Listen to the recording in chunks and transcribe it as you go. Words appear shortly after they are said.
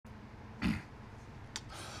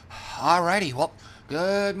Alrighty, well,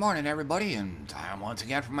 good morning everybody, and time once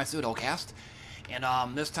again for my Pseudocast.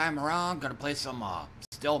 And this time around, gonna play some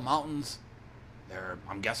Still Mountains.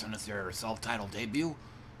 I'm guessing it's their self-titled debut.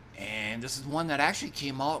 And this is one that actually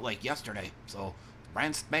came out like yesterday. So,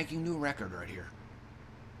 brand spanking new record right here.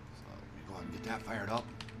 So let me go ahead and get that fired up.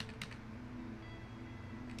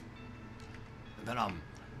 And then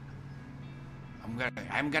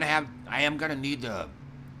I am gonna need to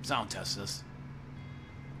sound test this.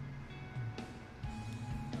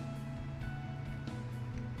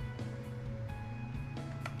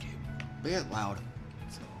 Bit loud,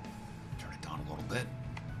 so turn it down a little bit.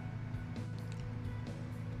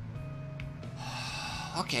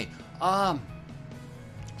 Okay,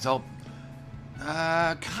 so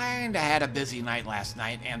kinda had a busy night last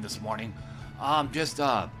night and this morning. I just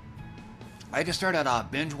started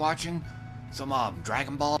binge watching some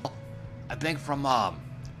Dragon Ball. I think from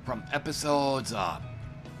episodes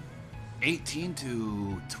 18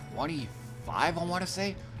 to 25, I want to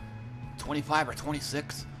say 25 or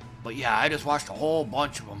 26. But yeah, I just watched a whole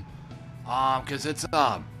bunch of them, cause it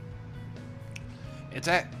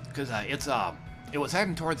was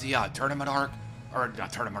heading towards the tournament arc, or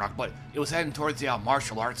not tournament arc, but it was heading towards the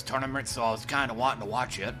martial arts tournament, so I was kind of wanting to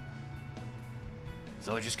watch it.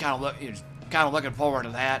 So just kind of looking forward to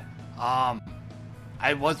that.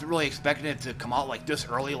 I wasn't really expecting it to come out like this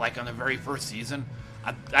early, like on the very first season.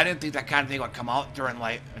 I didn't think that kind of thing would come out during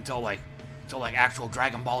until actual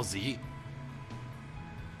Dragon Ball Z.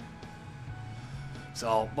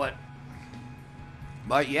 So, but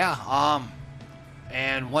yeah,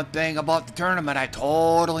 and one thing about the tournament I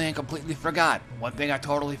totally and completely forgot. One thing I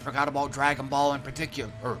totally forgot about Dragon Ball in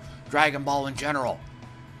particular, or Dragon Ball in general.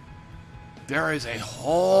 There is a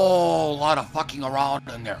whole lot of fucking around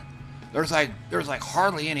in there. There's like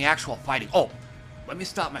hardly any actual fighting. Oh, let me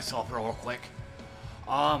stop myself real quick.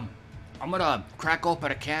 I'm gonna crack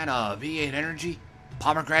open a can of V8 Energy,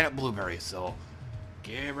 pomegranate blueberries, so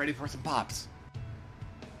get ready for some pops.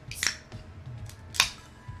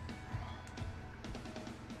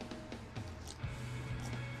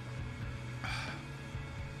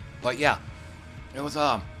 But yeah, it was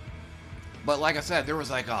but like I said, there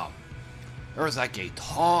was like a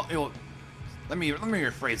tall. Let me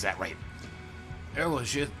rephrase that right. It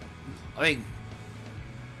was just, I think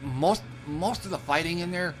most of the fighting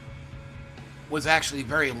in there was actually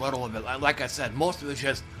very little of it. Like I said, most of it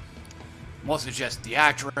just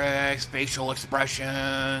theatrics, facial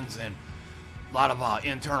expressions, and a lot of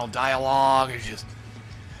internal dialogue. It's just,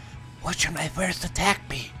 what should my first attack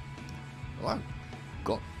be? Well,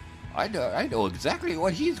 I know exactly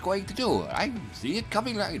what he's going to do. I see it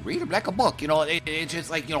coming. I read it like a book. You know, it's just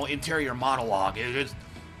like, interior monologue. It just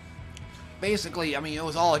basically, I mean, it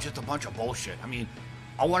was all just a bunch of bullshit. I mean,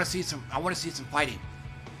 I want to see some fighting,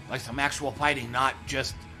 like some actual fighting, not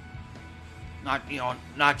just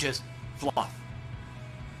fluff.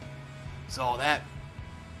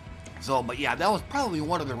 But yeah, that was probably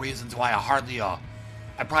one of the reasons why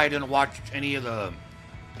I probably didn't watch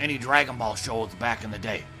any Dragon Ball shows back in the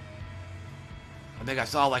day. I think I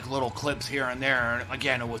saw like little clips here and there, and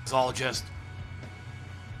again, it was all just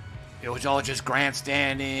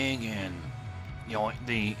grandstanding and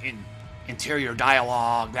the interior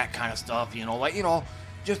dialogue, that kind of stuff.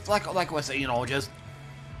 Just like I say,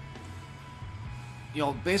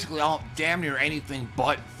 basically all damn near anything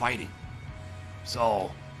but fighting.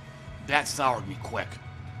 So that soured me quick.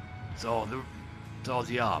 So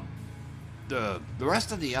the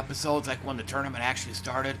rest of the episodes, like when the tournament actually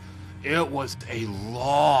started, it was a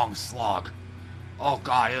long slog. Oh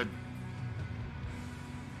God,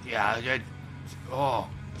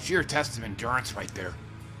 sheer test of endurance right there.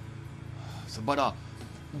 So, but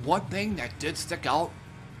one thing that did stick out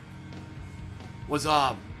was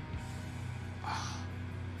I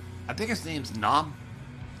think his name's Nam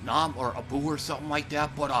or Abu or something like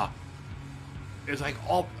that. But it's like,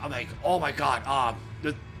 oh my God,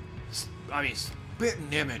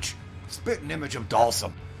 spitting image of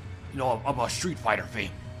Dalsum. Of a Street Fighter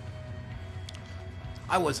fame.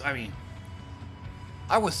 I was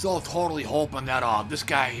so totally hoping that this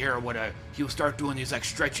guy here he would start doing these like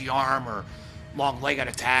stretchy arm or long-legged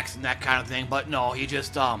attacks and that kind of thing, but no, he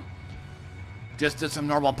just did some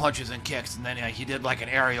normal punches and kicks, and then he did like an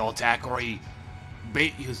aerial attack, or he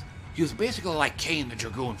was basically like Kane the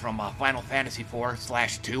Dragoon from Final Fantasy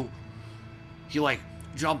 4/2. He like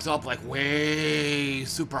jumps up like way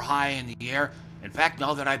super high in the air. In fact,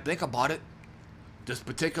 now that I think about it, this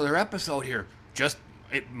particular episode here,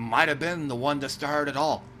 it might have been the one that started it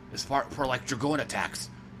all, as far for like Dragoon attacks,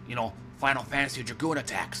 Final Fantasy Dragoon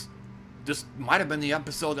attacks. This might have been the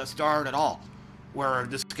episode that started it all. where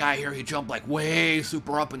this guy here, he jumped like way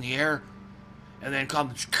super up in the air, and then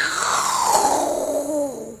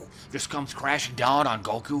just comes crashing down on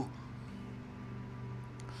Goku.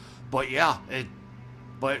 But yeah,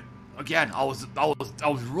 but again, I was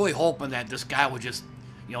really hoping that this guy would just,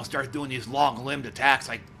 you know, start doing these long-limbed attacks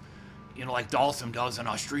like, you know, like Dhalsim does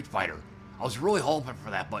in Street Fighter. I was really hoping for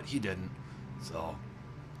that, but he didn't. So,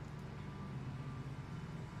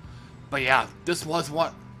 but yeah, this was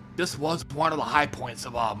one of the high points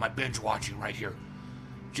of my binge watching right here.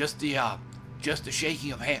 Just the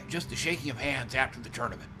shaking of hands after the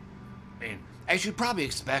tournament. I mean, as you'd probably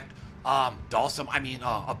expect, Dhalsim,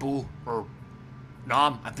 Abu or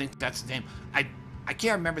Nam, I think that's the name. I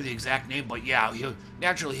can't remember the exact name, but yeah,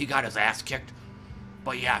 naturally he got his ass kicked.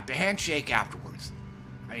 But yeah, the handshake afterwards.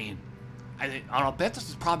 I mean, I'll bet this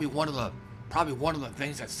is probably one of the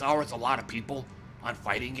things that sours a lot of people on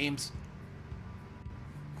fighting games.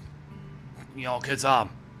 You know, because and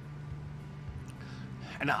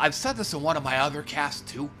I've said this in one of my other casts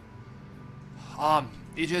too.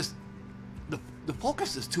 It just the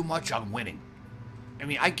focus is too much on winning. I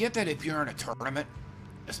mean, I get that if you're in a tournament,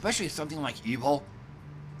 especially something like Evo,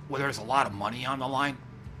 where there's a lot of money on the line.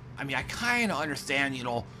 I mean, I kind of understand, you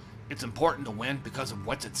know, it's important to win because of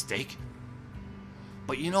what's at stake.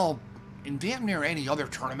 But, you know, in damn near any other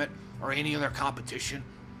tournament or any other competition,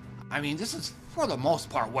 I mean, this is, for the most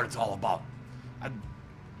part, what it's all about.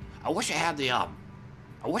 I wish I had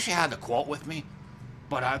the quote with me,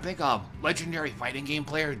 but I think legendary fighting game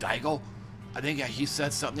player Daigo, I think he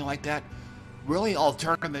said something like that. Really, all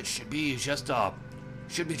tournaments should be just a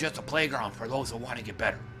playground for those who want to get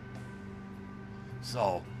better.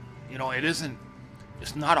 So, you know, it's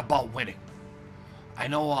not about winning. I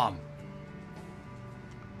know,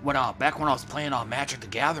 back when I was playing Magic the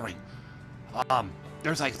Gathering,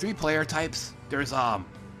 there's like 3 player types. There's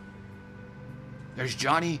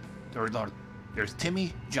Johnny, there's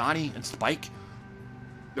Timmy, Johnny, and Spike.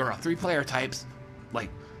 There are 3 player types, like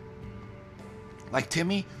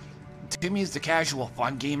Timmy. Timmy's the casual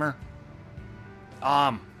fun gamer.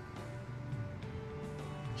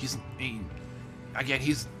 He's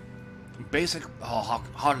basic. Oh,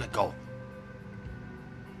 how did it go?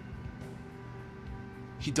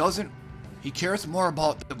 He cares more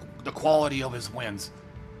about the quality of his wins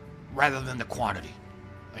rather than the quantity.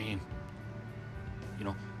 I mean, you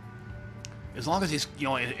know, as long as he's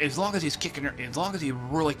kicking, as long as he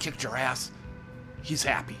really kicked your ass, he's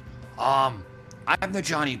happy. I'm the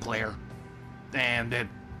Johnny player, and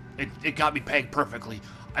it got me pegged perfectly.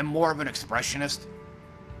 I'm more of an expressionist.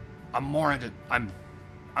 I'm more into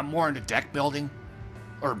deck building,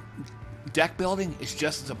 or deck building is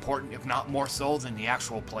just as important, if not more so, than the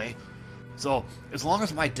actual play. So as long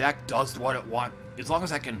as my deck does what it wants, as long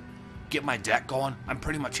as I can get my deck going, I'm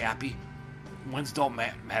pretty much happy. Wins don't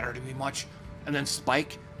matter to me much. And then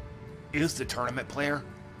Spike is the tournament player.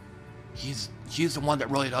 He's the one that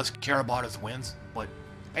really does care about his wins. But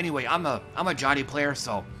anyway, I'm a Johnny player,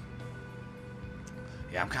 so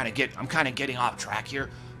yeah, I'm kind of getting off track here.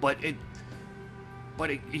 But you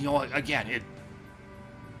know, again,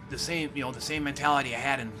 the same mentality I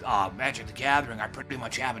had in Magic the Gathering, I pretty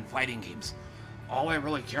much have in fighting games. All I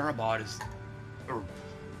really care about is, or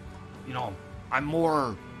you know,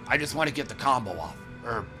 I just want to get the combo off,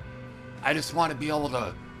 or I just want to be able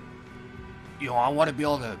to, you know, I want to be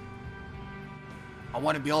able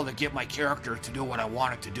to get my character to do what I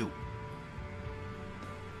want it to do.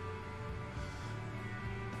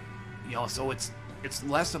 You know, so it's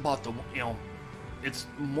less about the, you know, it's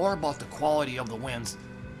more about the quality of the wins,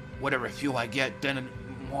 whatever few I get, than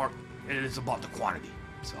it is about the quantity.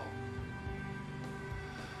 So,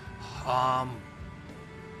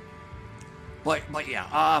 but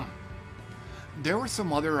yeah, there were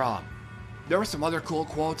some other cool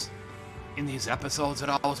quotes in these episodes that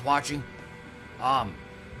I was watching.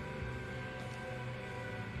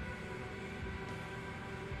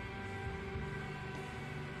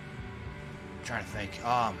 Trying to think.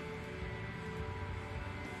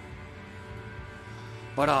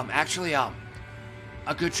 Actually, a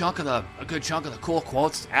good chunk of the cool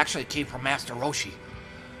quotes actually came from Master Roshi.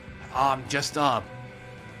 I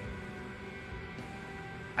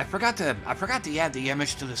forgot to add the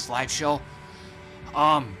image to the slideshow.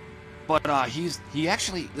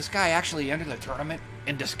 This guy actually entered the tournament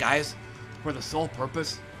in disguise for the sole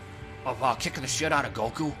purpose of kicking the shit out of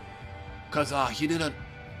Goku, because he didn't.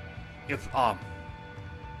 If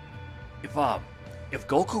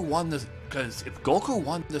Goku won this, because if Goku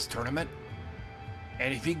won this tournament,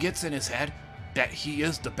 and if he gets in his head that he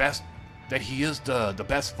is the best, that he is the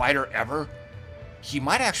best fighter ever, he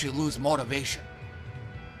might actually lose motivation.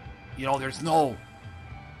 You know, there's no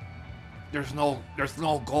there's no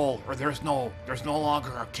goal, or there's no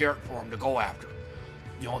longer a carrot for him to go after.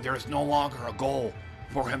 You know, there's no longer a goal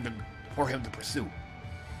for him to pursue.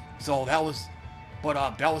 So that was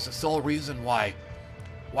the sole reason why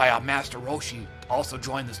Master Roshi also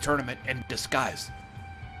joined this tournament in disguise.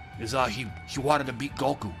 Is he wanted to beat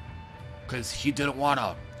Goku, because he didn't want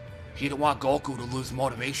Goku to lose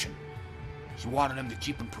motivation. He wanted him to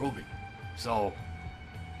keep improving. So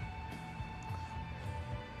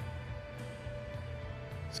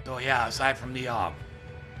yeah, aside from the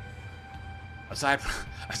aside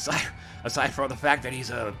from the fact that he's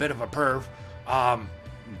a bit of a perv,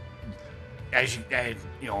 as you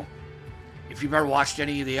know, if you've ever watched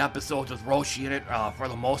any of the episodes with Roshi in it, for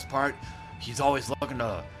the most part, he's always trying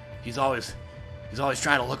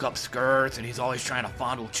to look up skirts, and he's always trying to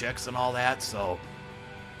fondle chicks and all that. So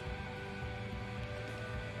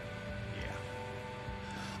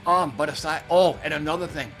yeah. But aside, and another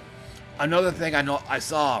thing I know I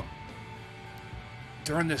saw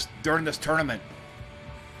during this tournament,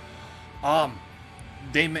 the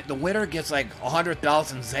winner gets like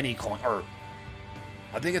 100,000 Zenny coin, or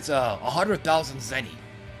I think it's 100,000 Zenny.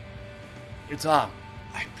 It's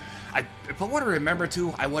if I would have remembered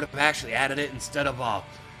to, I would have actually added it instead of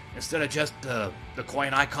just the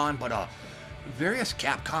coin icon. But various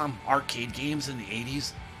Capcom arcade games in the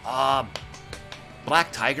 80s,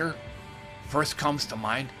 Black Tiger first comes to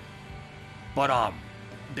mind. But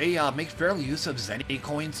they make fairly use of Zenny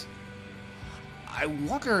coins. I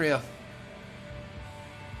wonder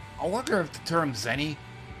if the term Zenny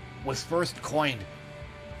was first coined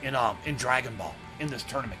in Dragon Ball in this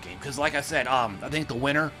tournament game. Because like I said, I think the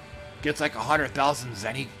winner gets like 100,000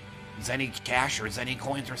 Zenny cash or Zenny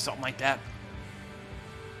coins or something like that.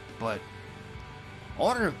 But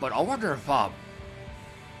I wonder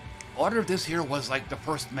if this here was like the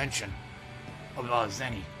first mention of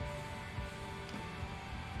Zenny.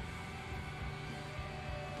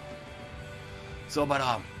 So, but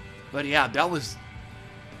yeah, that was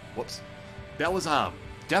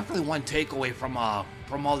definitely one takeaway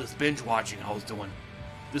from all this binge watching I was doing.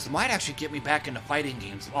 This might actually get me back into fighting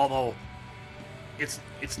games, although it's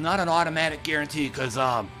not an automatic guarantee, because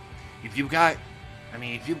if you guys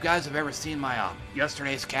have ever seen my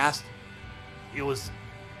yesterday's cast, it was,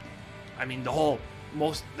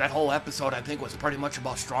 that whole episode I think was pretty much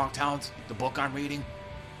about Strong Towns, the book I'm reading,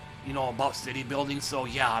 you know, about city building. So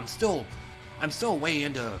yeah, I'm still way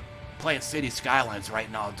into playing City Skylines right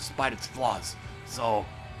now, despite its flaws. So,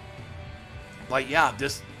 but yeah,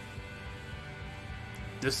 this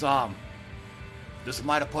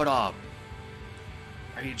might have put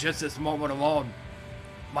just this moment alone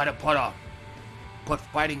might have put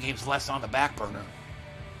fighting games less on the back burner.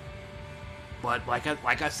 But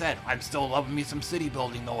like I said, I'm still loving me some city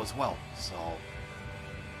building though as well. So.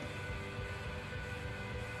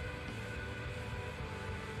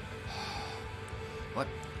 But,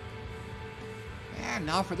 and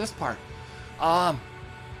now for this part.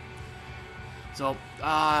 So,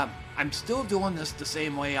 I'm still doing this the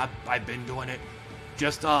same way I've been doing it.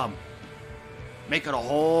 Just, making a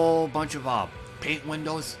whole bunch of, paint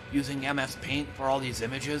windows using MS Paint for all these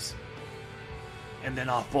images. And then,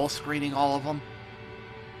 full screening all of them.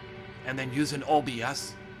 And then using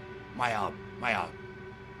OBS. My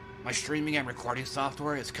streaming and recording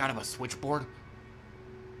software is kind of a switchboard.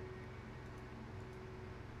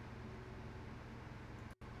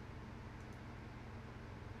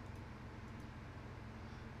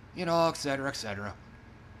 You know, etc., etc.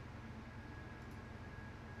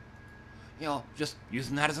 You know, just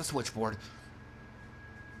using that as a switchboard.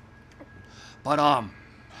 But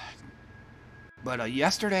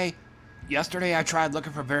yesterday I tried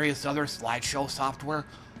looking for various other slideshow software.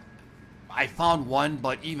 I found one,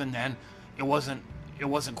 but even then, it wasn't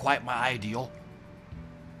quite my ideal.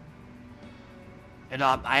 And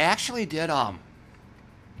I actually did let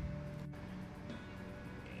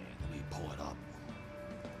me pull it up.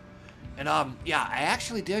 And yeah, I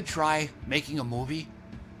actually did try making a movie,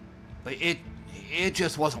 but it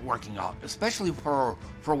just wasn't working out, especially for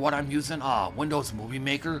what I'm using, Windows Movie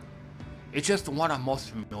Maker. It's just the one I'm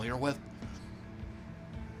most familiar with.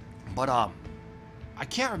 But I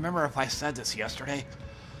can't remember if I said this yesterday,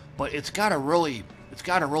 but it's got a really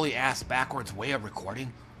ass backwards way of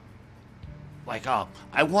recording. Like I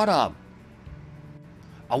wanna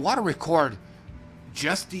record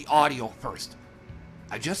just the audio first.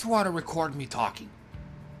 I just want to record me talking.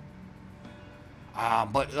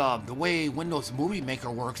 But the way Windows Movie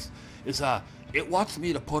Maker works is it wants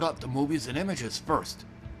me to put up the movies and images first.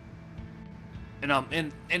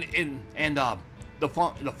 And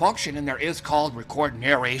the function in there is called record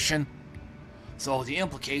narration. So the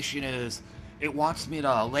implication is it wants me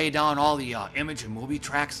to lay down all the image and movie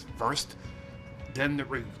tracks first, then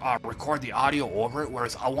record the audio over it,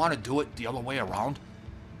 whereas I want to do it the other way around.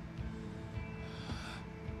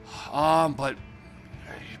 But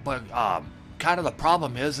kind of the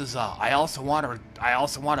problem is I'd want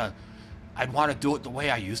to do it the way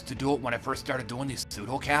I used to do it when I first started doing these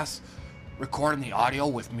pseudocasts, recording the audio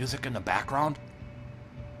with music in the background.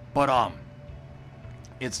 But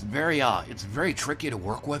it's very tricky to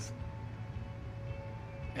work with.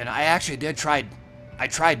 And I actually I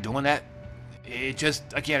tried doing that. It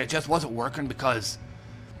just wasn't working because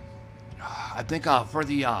I think for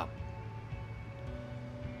the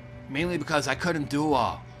mainly because I couldn't do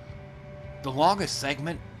the longest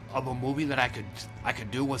segment of a movie that I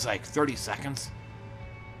could do was like 30 seconds.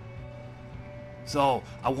 So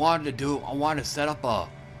I wanted to set up a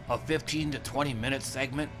 15 to 20 minute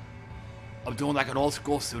segment of doing like an old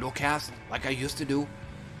school pseudocast like I used to do,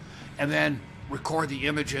 and then record the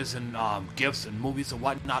images and GIFs and movies and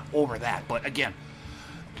whatnot over that. But again,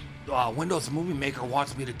 Windows Movie Maker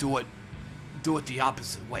wants me to do it the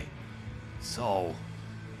opposite way, so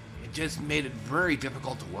it just made it very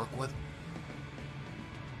difficult to work with.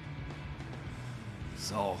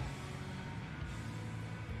 So,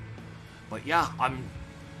 but yeah,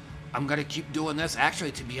 I'm gonna keep doing this.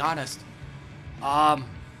 Actually, to be honest, I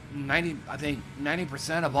think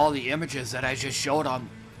 90% of all the images that I just showed on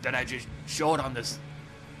this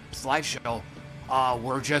slideshow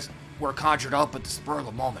were conjured up at the spur of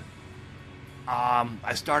the moment.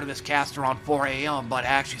 I started this cast around 4 a.m., but I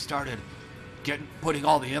actually started putting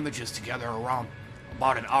all the images together around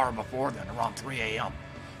about an hour before then, around 3 a.m.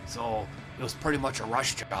 So it was pretty much a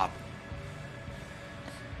rush job.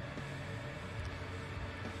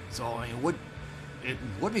 So I mean, it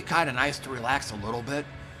would be kind of nice to relax a little bit,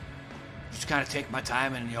 just kind of take my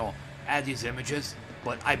time and add these images.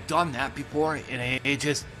 But I've done that before, and it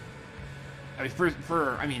just, I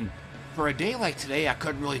mean, for a day like today, I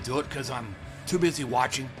couldn't really do it because I'm too busy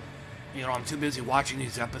watching. I'm too busy watching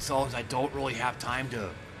these episodes. I don't really have time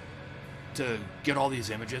to get all these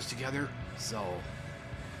images together. So,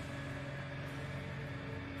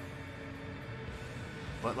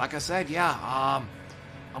 but like I said, yeah,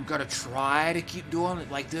 I'm gonna try to keep doing it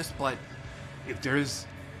like this. But if there's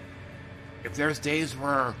days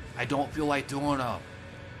where I don't feel like doing a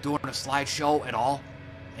slideshow at all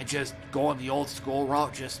and just going the old school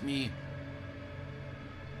route, just me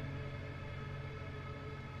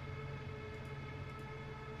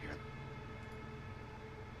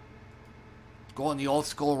going the old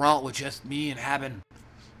school route with just me and having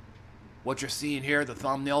what you're seeing here, the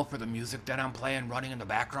thumbnail for the music that I'm playing running in the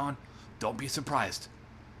background, don't be surprised,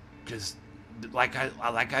 because like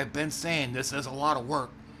I've been saying, this is a lot of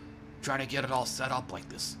work trying to get it all set up like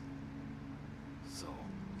this. So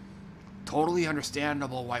totally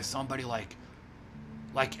understandable why somebody like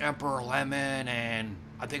Emperor Lemon, and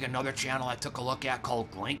I think another channel I took a look at called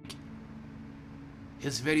Blink,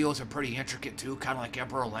 his videos are pretty intricate too, kind of like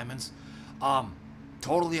Emperor Lemon's.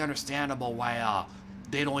 Totally understandable why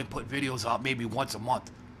they'd only put videos out maybe once a month,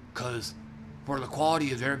 because for the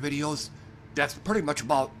quality of their videos, that's pretty much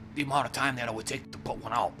about the amount of time that it would take to put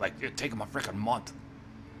one out. Like, it'd take them a freaking month.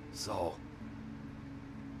 So,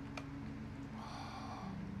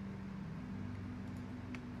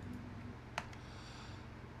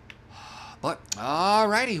 but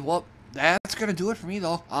alrighty, well, that's gonna do it for me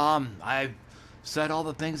though. I've said all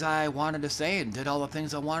the things I wanted to say and did all the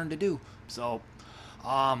things I wanted to do. So,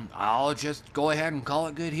 I'll just go ahead and call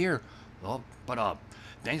it good here. Well, but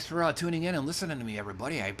thanks for tuning in and listening to me,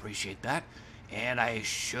 everybody. I appreciate that. And I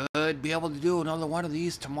should be able to do another one of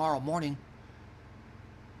these tomorrow morning.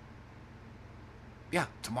 Yeah,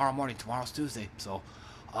 tomorrow morning. Tomorrow's Tuesday. So,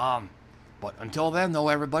 but until then, though,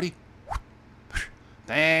 everybody,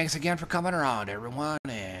 thanks again for coming around, everyone,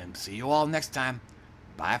 and see you all next time.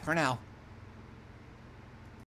 Bye for now.